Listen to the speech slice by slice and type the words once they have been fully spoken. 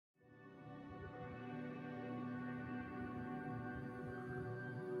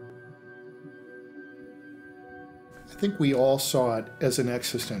I think we all saw it as an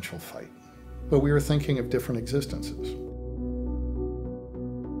existential fight, but we were thinking of different existences.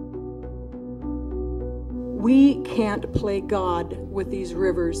 We can't play God with these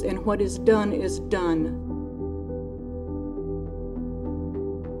rivers, and what is done is done.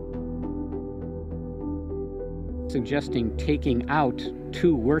 Suggesting taking out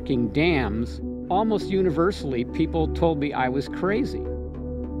 2 working dams, almost universally people told me I was crazy.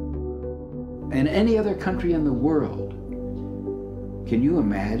 In any other country in the world, can you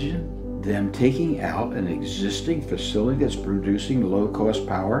imagine them taking out an existing facility that's producing low-cost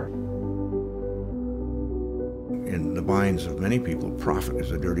power? In the minds of many people, profit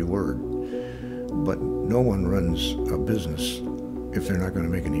is a dirty word, but no one runs a business if they're not going to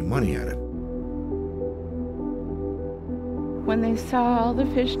make any money at it. When they saw all the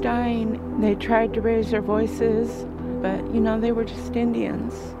fish dying, they tried to raise their voices, but they were just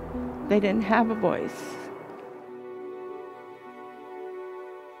Indians. They didn't have a voice.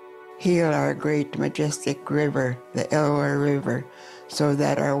 Heal our great majestic river, the Elwha River, so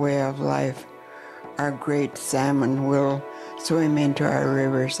that our way of life, our great salmon will swim into our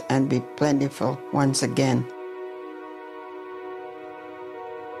rivers and be plentiful once again.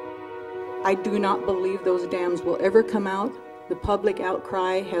 I do not believe those dams will ever come out. The public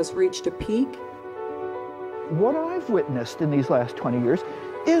outcry has reached a peak. What I've witnessed in these last 20 years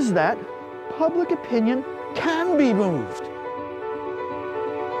is that public opinion can be moved.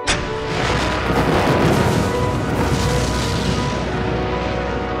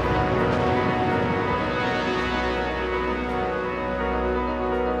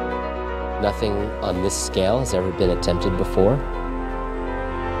 Nothing on this scale has ever been attempted before.